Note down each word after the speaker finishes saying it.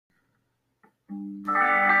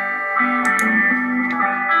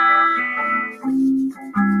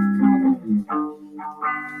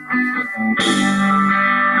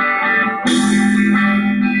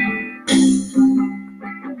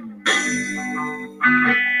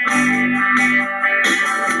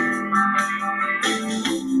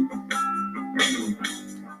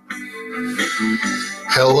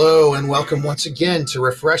Hello and welcome once again to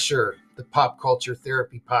Refresher, the Pop Culture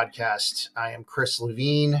Therapy Podcast. I am Chris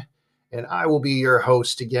Levine, and I will be your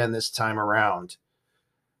host again this time around.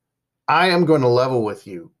 I am going to level with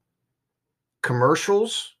you.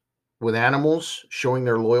 Commercials with animals showing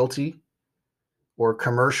their loyalty, or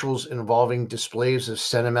commercials involving displays of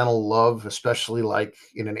sentimental love, especially like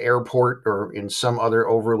in an airport or in some other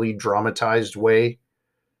overly dramatized way,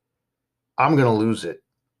 I'm going to lose it.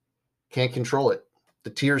 Can't control it. The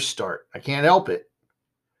tears start. I can't help it.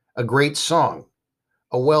 A great song,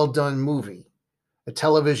 a well-done movie, a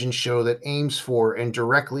television show that aims for and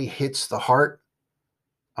directly hits the heart,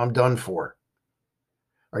 I'm done for.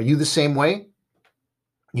 Are you the same way?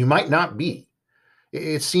 You might not be.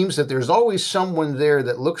 It seems that there's always someone there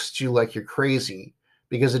that looks at you like you're crazy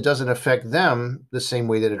because it doesn't affect them the same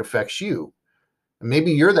way that it affects you. And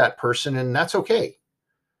maybe you're that person and that's okay.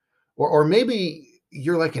 Or maybe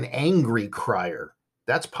you're like an angry crier.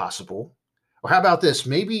 That's possible. Or how about this?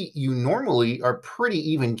 Maybe you normally are pretty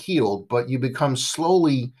even keeled, but you become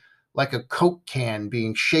slowly like a Coke can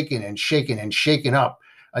being shaken and shaken and shaken up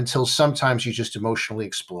until sometimes you just emotionally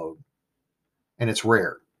explode. And it's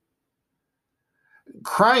rare.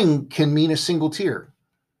 Crying can mean a single tear.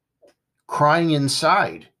 Crying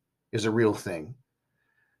inside is a real thing.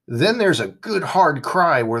 Then there's a good hard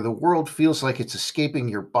cry where the world feels like it's escaping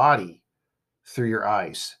your body through your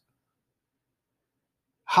eyes.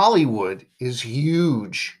 Hollywood is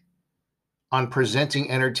huge on presenting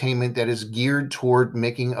entertainment that is geared toward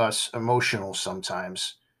making us emotional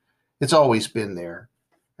sometimes. It's always been there,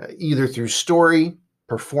 either through story,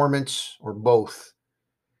 performance, or both.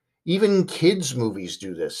 Even kids' movies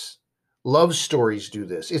do this. Love stories do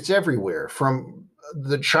this. It's everywhere, from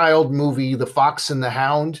the child movie The Fox and the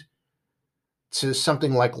Hound to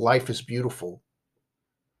something like Life is Beautiful.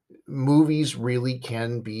 Movies really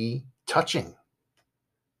can be touching.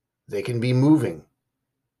 They can be moving.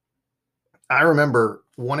 I remember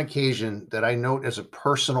one occasion that I note as a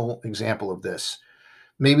personal example of this.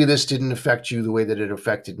 Maybe this didn't affect you the way that it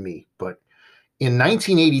affected me, but in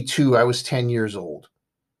 1982, I was 10 years old,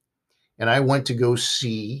 and I went to go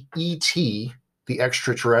see E.T., the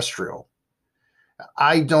Extraterrestrial.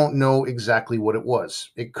 I don't know exactly what it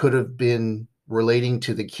was. It could have been relating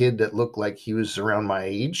to the kid that looked like he was around my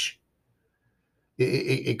age.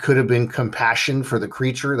 It could have been compassion for the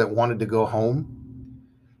creature that wanted to go home.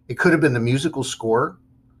 It could have been the musical score.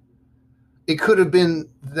 It could have been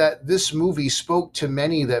that this movie spoke to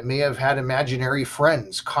many that may have had imaginary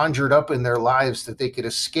friends conjured up in their lives that they could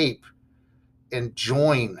escape and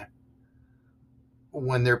join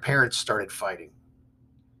when their parents started fighting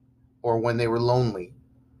or when they were lonely.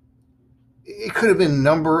 It could have been a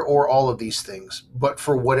number or all of these things, but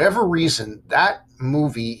for whatever reason, that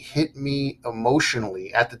movie hit me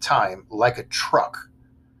emotionally at the time like a truck.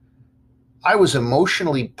 I was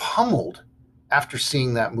emotionally pummeled after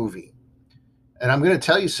seeing that movie. And I'm going to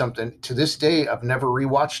tell you something. To this day, I've never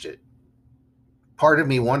rewatched it. Part of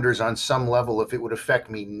me wonders on some level if it would affect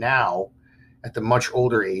me now at the much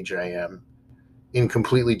older age I am in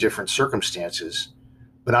completely different circumstances.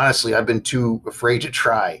 But honestly, I've been too afraid to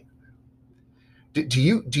try. Do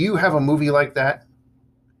you have a movie like that?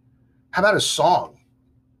 How about a song?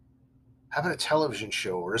 How about a television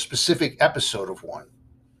show or a specific episode of one?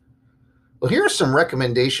 Well, here are some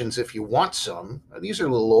recommendations if you want some. These are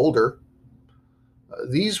a little older.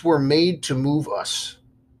 These were made to move us,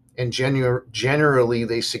 and generally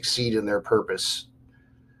they succeed in their purpose.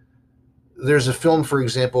 There's a film, for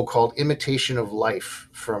example, called Imitation of Life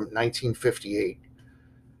from 1958.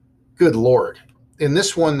 Good Lord. In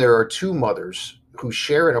this one, there are two mothers who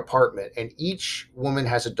share an apartment, and each woman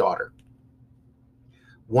has a daughter.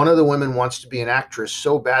 One of the women wants to be an actress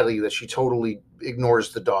so badly that she totally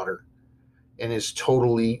ignores the daughter and is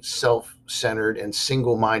totally self-centered and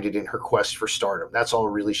single-minded in her quest for stardom. That's all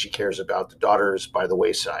really she cares about. The daughter is by the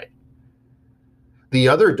wayside. The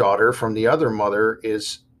other daughter from the other mother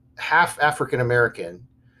is half African-American,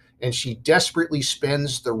 and she desperately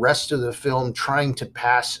spends the rest of the film trying to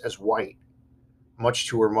pass as white, much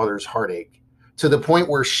to her mother's heartache, to the point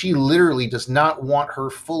where she literally does not want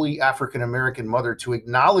her fully African-American mother to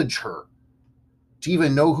acknowledge her, to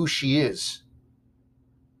even know who she is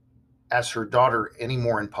as her daughter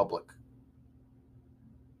anymore in public.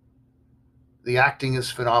 The acting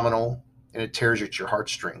is phenomenal. and it tears at your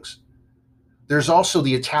heartstrings. There's also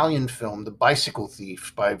the Italian film The Bicycle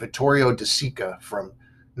Thief by Vittorio De Sica from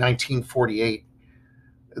 1948.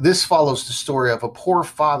 This follows the story of a poor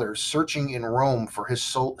father searching in Rome for his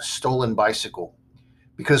stolen bicycle,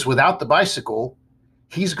 because without the bicycle,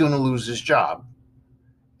 he's going to lose his job,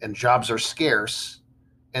 and jobs are scarce,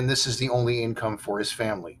 and this is the only income for his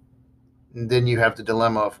family. And then you have the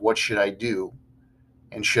dilemma of what should I do?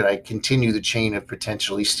 And should I continue the chain of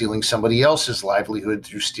potentially stealing somebody else's livelihood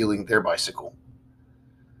through stealing their bicycle?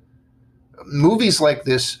 Movies like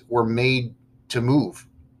this were made to move,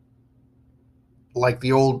 like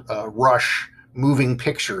the old Rush moving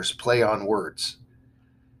pictures play on words.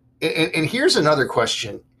 And here's another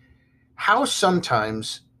question. How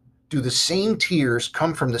sometimes do the same tears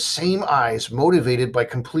come from the same eyes motivated by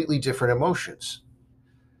completely different emotions?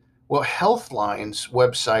 Well, Healthline's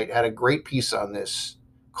website had a great piece on this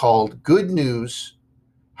called Good News,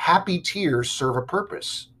 Happy Tears Serve a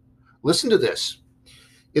Purpose. Listen to this.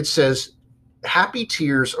 It says, happy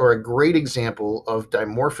tears are a great example of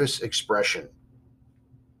dimorphous expression.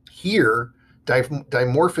 Here,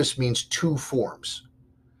 dimorphous means two forms.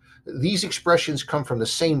 These expressions come from the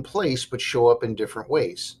same place but show up in different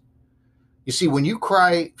ways. You see, when you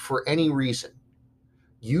cry for any reason,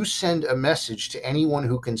 you send a message to anyone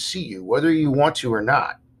who can see you, whether you want to or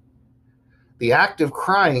not. The act of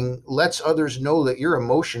crying lets others know that your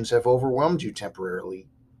emotions have overwhelmed you temporarily,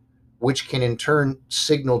 which can in turn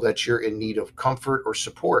signal that you're in need of comfort or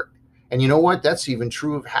support. And you know what? That's even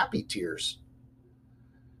true of happy tears.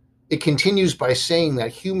 It continues by saying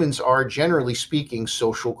that humans are, generally speaking,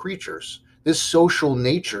 social creatures. This social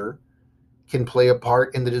nature can play a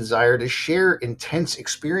part in the desire to share intense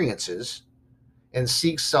experiences and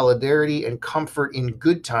seek solidarity and comfort in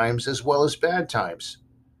good times as well as bad times.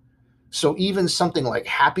 So even something like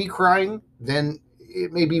happy crying, then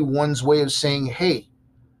it may be one's way of saying, hey,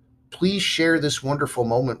 please share this wonderful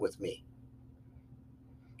moment with me.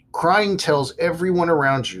 Crying tells everyone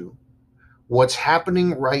around you what's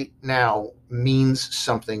happening right now means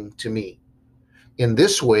something to me. In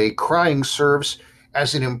this way, crying serves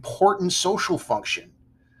as an important social function,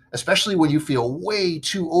 especially when you feel way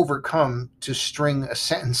too overcome to string a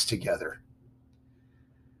sentence together.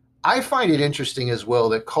 I find it interesting as well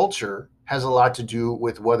that culture has a lot to do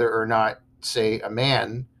with whether or not, say, a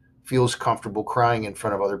man feels comfortable crying in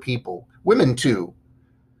front of other people. Women, too.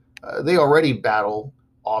 They already battle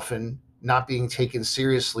often not being taken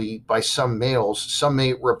seriously by some males. Some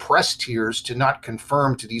may repress tears to not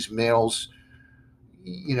conform to these males,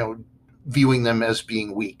 viewing them as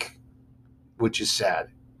being weak, which is sad.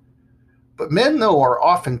 But men, though, are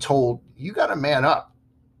often told, you got to man up.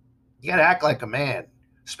 You got to act like a man,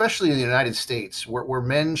 especially in the United States, where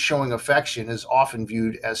men showing affection is often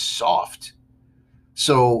viewed as soft.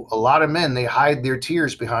 So a lot of men, they hide their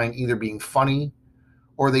tears behind either being funny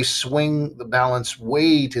or they swing the balance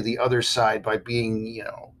way to the other side by being,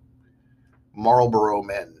 Marlboro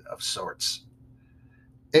men of sorts.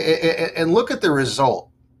 And look at the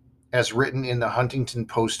result as written in the Huntington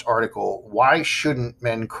Post article, Why Shouldn't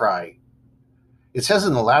Men Cry? It says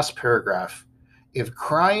in the last paragraph, if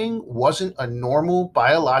crying wasn't a normal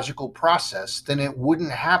biological process, then it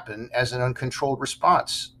wouldn't happen as an uncontrolled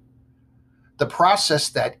response. The process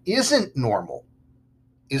that isn't normal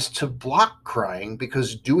is to block crying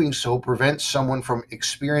because doing so prevents someone from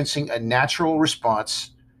experiencing a natural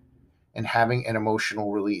response and having an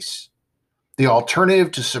emotional release. The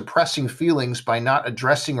alternative to suppressing feelings by not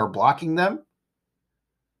addressing or blocking them,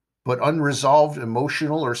 but unresolved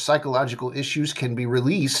emotional or psychological issues can be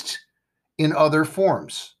released in other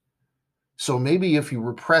forms. So maybe if you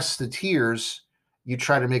repress the tears, you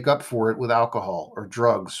try to make up for it with alcohol or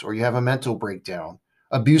drugs, or you have a mental breakdown,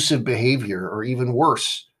 abusive behavior, or even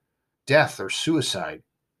worse, death or suicide.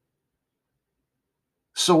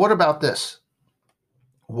 So what about this?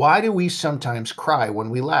 Why do we sometimes cry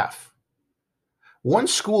when we laugh? One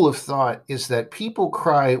school of thought is that people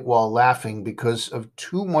cry while laughing because of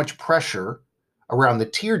too much pressure around the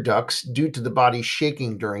tear ducts due to the body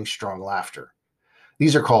shaking during strong laughter.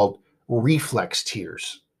 These are called reflex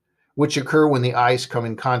tears, which occur when the eyes come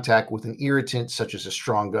in contact with an irritant such as a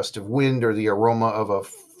strong gust of wind or the aroma of a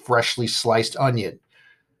freshly sliced onion.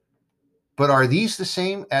 But are these the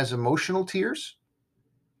same as emotional tears?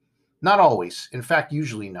 Not always. In fact,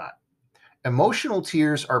 usually not. Emotional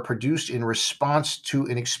tears are produced in response to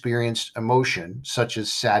an experienced emotion, such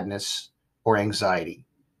as sadness or anxiety.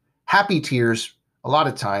 Happy tears, a lot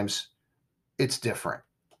of times, it's different.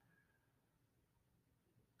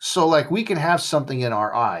 So, like, we can have something in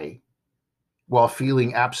our eye while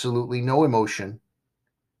feeling absolutely no emotion,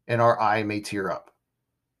 and our eye may tear up.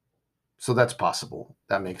 So that's possible.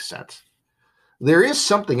 That makes sense. There is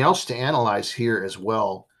something else to analyze here as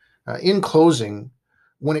well. In closing,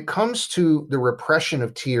 when it comes to the repression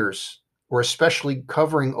of tears, or especially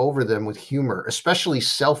covering over them with humor, especially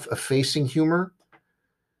self-effacing humor,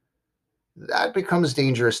 that becomes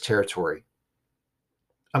dangerous territory.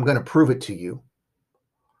 I'm going to prove it to you.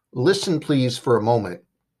 Listen, please, for a moment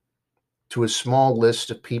to a small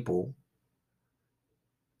list of people,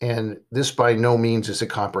 and this by no means is a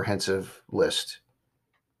comprehensive list.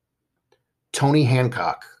 Tony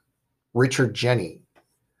Hancock, Richard Jeni,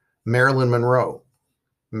 Marilyn Monroe,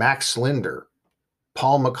 Max Linder,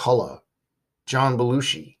 Paul McCullough, John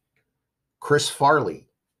Belushi, Chris Farley,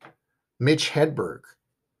 Mitch Hedberg,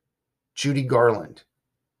 Judy Garland,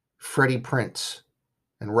 Freddie Prinze,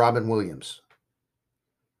 and Robin Williams.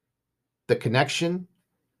 The connection,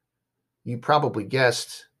 you probably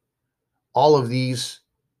guessed, all of these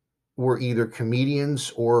were either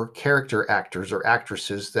comedians or character actors or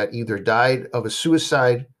actresses that either died of a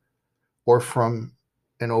suicide or from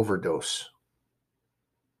an overdose.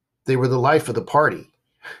 They were the life of the party,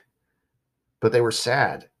 but they were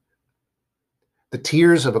sad. The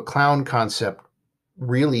tears of a clown concept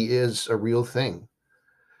really is a real thing.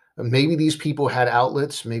 Maybe these people had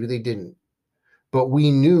outlets, maybe they didn't. But we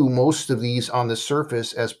knew most of these on the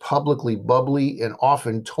surface as publicly bubbly and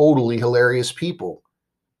often totally hilarious people.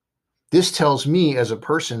 This tells me as a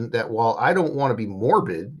person that while I don't want to be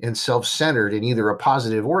morbid and self-centered in either a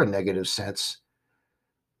positive or a negative sense,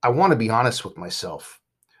 I want to be honest with myself.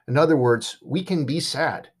 In other words, we can be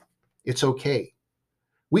sad. It's okay.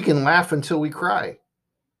 We can laugh until we cry.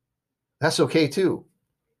 That's okay too.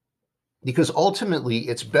 Because ultimately,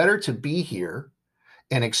 it's better to be here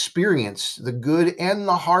and experience the good and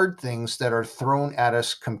the hard things that are thrown at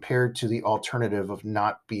us compared to the alternative of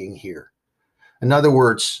not being here. In other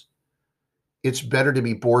words, it's better to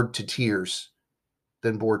be bored to tears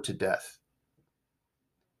than bored to death.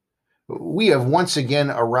 We have once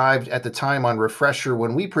again arrived at the time on Refresher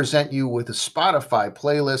when we present you with a Spotify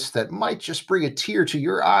playlist that might just bring a tear to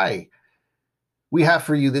your eye. We have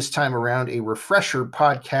for you this time around a Refresher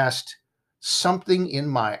podcast, Something in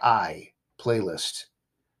My Eye playlist.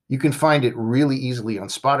 You can find it really easily on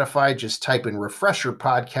Spotify. Just type in Refresher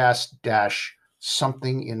podcast -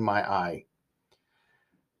 Something in My Eye.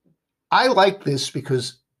 I like this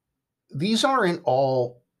because these aren't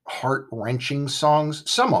all heart-wrenching songs.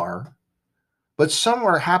 Some are, but some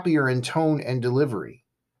are happier in tone and delivery.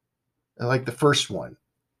 Like the first one.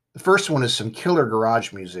 The first one is some killer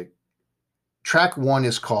garage music. Track 1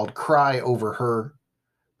 is called Cry Over Her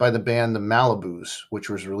by the band The Malibus, which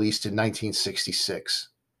was released in 1966.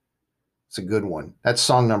 It's a good one. That's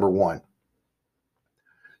song number 1.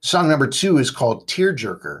 Song number 2 is called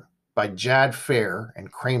Tearjerker by Jad Fair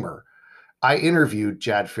and Kramer. I interviewed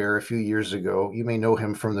Jad Fair a few years ago. You may know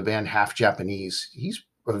him from the band Half Japanese. He's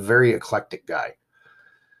a very eclectic guy.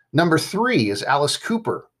 Number 3 is Alice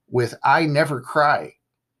Cooper with I Never Cry.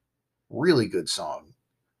 Really good song.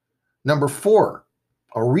 Number 4,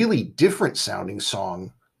 a really different sounding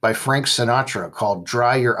song by Frank Sinatra called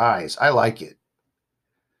Dry Your Eyes. I like it.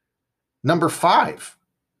 Number 5,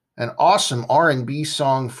 an awesome R&B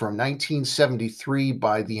song from 1973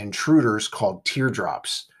 by The Intruders called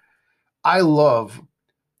Teardrops. I love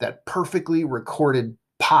that perfectly recorded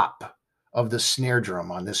pop of the snare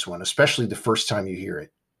drum on this one, especially the first time you hear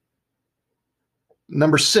it.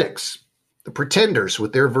 Number 6, The Pretenders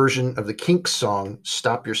with their version of the Kinks song,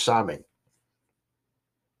 Stop Your Sobbing.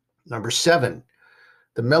 Number 7,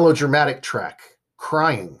 the melodramatic track,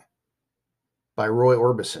 Crying by Roy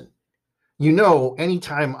Orbison. You know,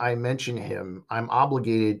 anytime I mention him, I'm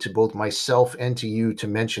obligated to both myself and to you to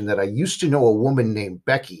mention that I used to know a woman named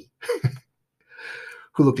Becky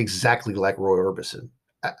who looked exactly like Roy Orbison.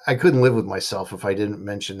 I couldn't live with myself if I didn't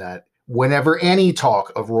mention that whenever any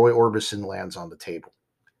talk of Roy Orbison lands on the table.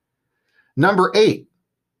 Number 8,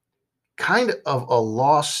 kind of a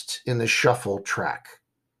lost in the shuffle track.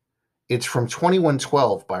 It's from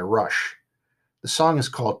 2112 by Rush. The song is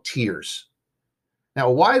called Tears. Now,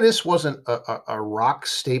 why this wasn't a rock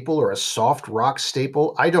staple or a soft rock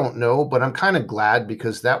staple, I don't know, but I'm kind of glad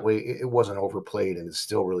because that way it wasn't overplayed and it's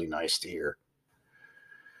still really nice to hear.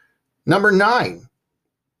 Number 9.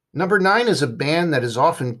 Number 9 is a band that is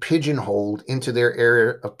often pigeonholed into their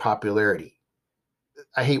area of popularity.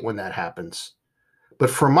 I hate when that happens. But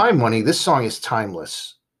for my money, this song is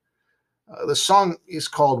timeless. The song is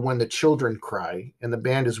called When the Children Cry, and the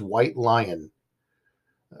band is White Lion.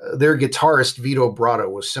 Their guitarist, Vito Bratta,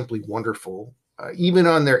 was simply wonderful. Even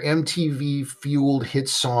on their MTV-fueled hit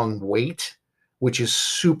song, Wait, which is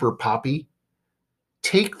super poppy,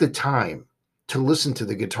 take the time to listen to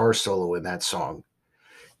the guitar solo in that song.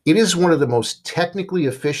 It is one of the most technically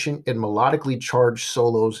efficient and melodically charged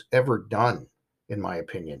solos ever done, in my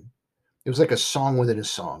opinion. It was like a song within a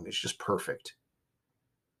song. It's just perfect.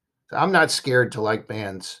 I'm not scared to like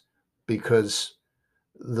bands because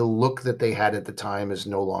the look that they had at the time is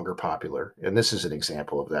no longer popular. And this is an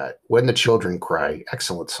example of that. When the Children Cry,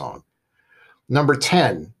 excellent song. Number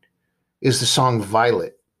 10 is the song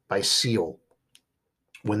Violet by Seal.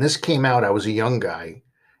 When this came out, I was a young guy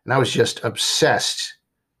and I was just obsessed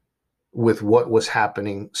with what was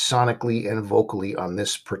happening sonically and vocally on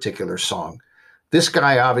this particular song. This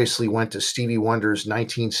guy obviously went to Stevie Wonder's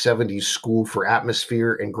 1970s School for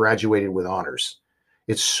Atmosphere and graduated with honors.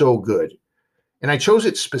 It's so good. And I chose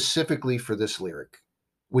it specifically for this lyric,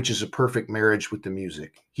 which is a perfect marriage with the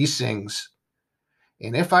music. He sings,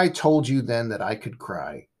 "And if I told you then that I could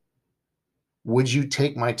cry, would you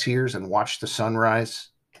take my tears and watch the sunrise?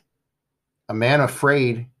 A man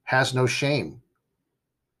afraid has no shame.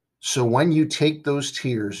 So when you take those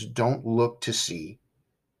tears, don't look to see.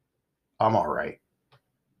 I'm all right."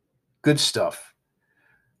 Good stuff.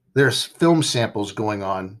 There's film samples going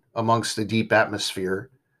on amongst the deep atmosphere,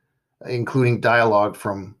 including dialogue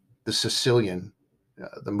from The Sicilian,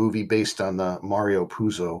 the movie based on the Mario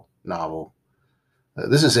Puzo novel.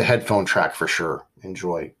 This is a headphone track for sure.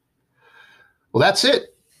 Enjoy. Well, that's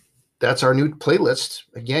it. That's our new playlist.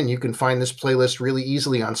 Again, you can find this playlist really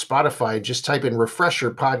easily on Spotify. Just type in Refresher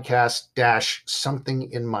Podcast -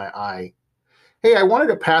 Something in My Eye. Hey, I wanted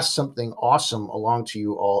to pass something awesome along to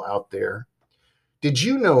you all out there. Did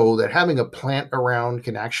you know that having a plant around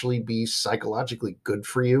can actually be psychologically good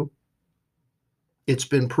for you? It's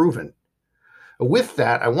been proven. With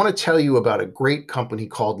that, I want to tell you about a great company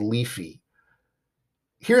called Leafy.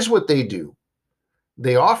 Here's what they do.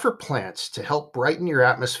 They offer plants to help brighten your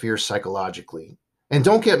atmosphere psychologically. And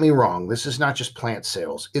don't get me wrong, this is not just plant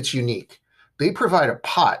sales. It's unique. They provide a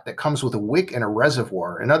pot that comes with a wick and a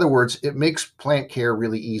reservoir. In other words, it makes plant care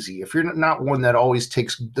really easy. If you're not one that always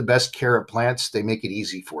takes the best care of plants, they make it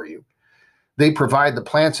easy for you. They provide the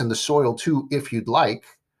plants and the soil too, if you'd like.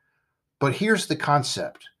 But here's the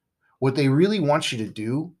concept. What they really want you to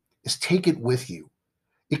do is take it with you.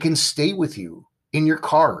 It can stay with you in your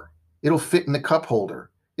car. It'll fit in the cup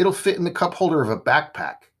holder. It'll fit in the cup holder of a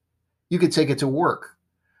backpack. You could take it to work.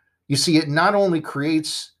 You see, it not only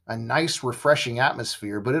creates a nice, refreshing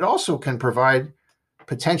atmosphere, but it also can provide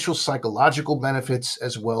potential psychological benefits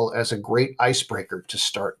as well as a great icebreaker to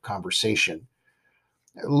start conversation.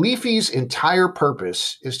 Leafy's entire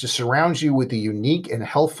purpose is to surround you with the unique and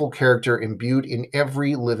healthful character imbued in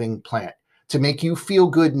every living plant, to make you feel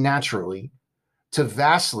good naturally, to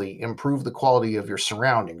vastly improve the quality of your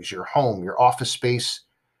surroundings, your home, your office space,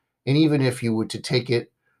 and even if you were to take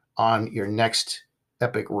it on your next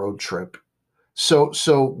epic road trip. So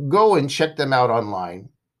go and check them out online.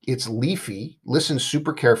 It's Leafy. Listen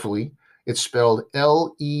super carefully. It's spelled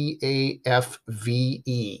Leafve.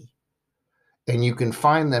 And you can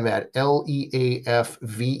find them at leafve.com.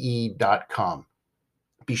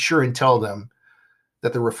 Be sure and tell them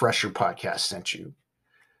that the Refresher Podcast sent you.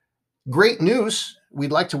 Great news.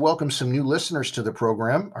 We'd like to welcome some new listeners to the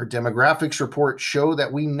program. Our demographics report show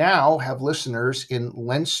that we now have listeners in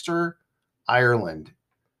Leinster, Ireland,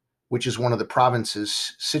 which is one of the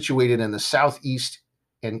provinces situated in the southeast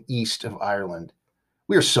and east of Ireland.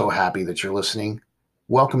 We are so happy that you're listening.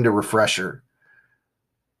 Welcome to Refresher.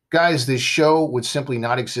 Guys, this show would simply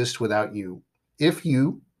not exist without you. If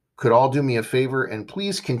you could all do me a favor and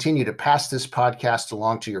please continue to pass this podcast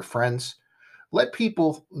along to your friends. Let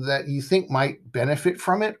people that you think might benefit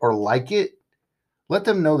from it or like it, let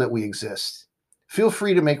them know that we exist. Feel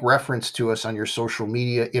free to make reference to us on your social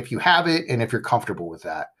media if you have it and if you're comfortable with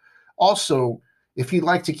that. Also, if you'd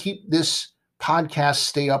like to keep this podcast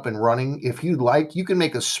stay up and running, if you'd like, you can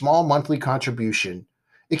make a small monthly contribution.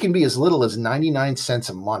 It can be as little as 99 cents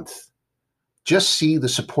a month. Just see the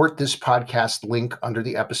support this podcast link under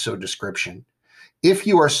the episode description. If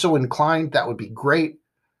you are so inclined, that would be great.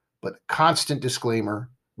 But constant disclaimer,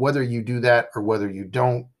 whether you do that or whether you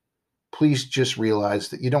don't, please just realize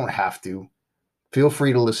that you don't have to. Feel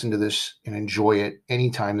free to listen to this and enjoy it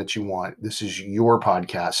anytime that you want. This is your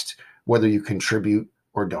podcast, whether you contribute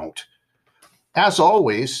or don't. As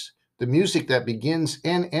always, the music that begins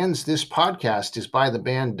and ends this podcast is by the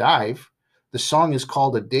band Dive. The song is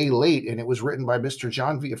called A Day Late, and it was written by Mr.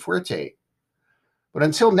 John Villafuerte. But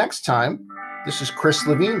until next time, this is Chris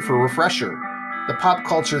Levine for Refresher, the Pop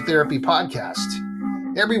Culture Therapy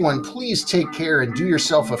Podcast. Everyone, please take care and do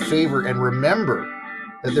yourself a favor and remember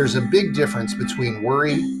that there's a big difference between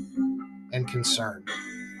worry and concern.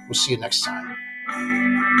 We'll see you next time.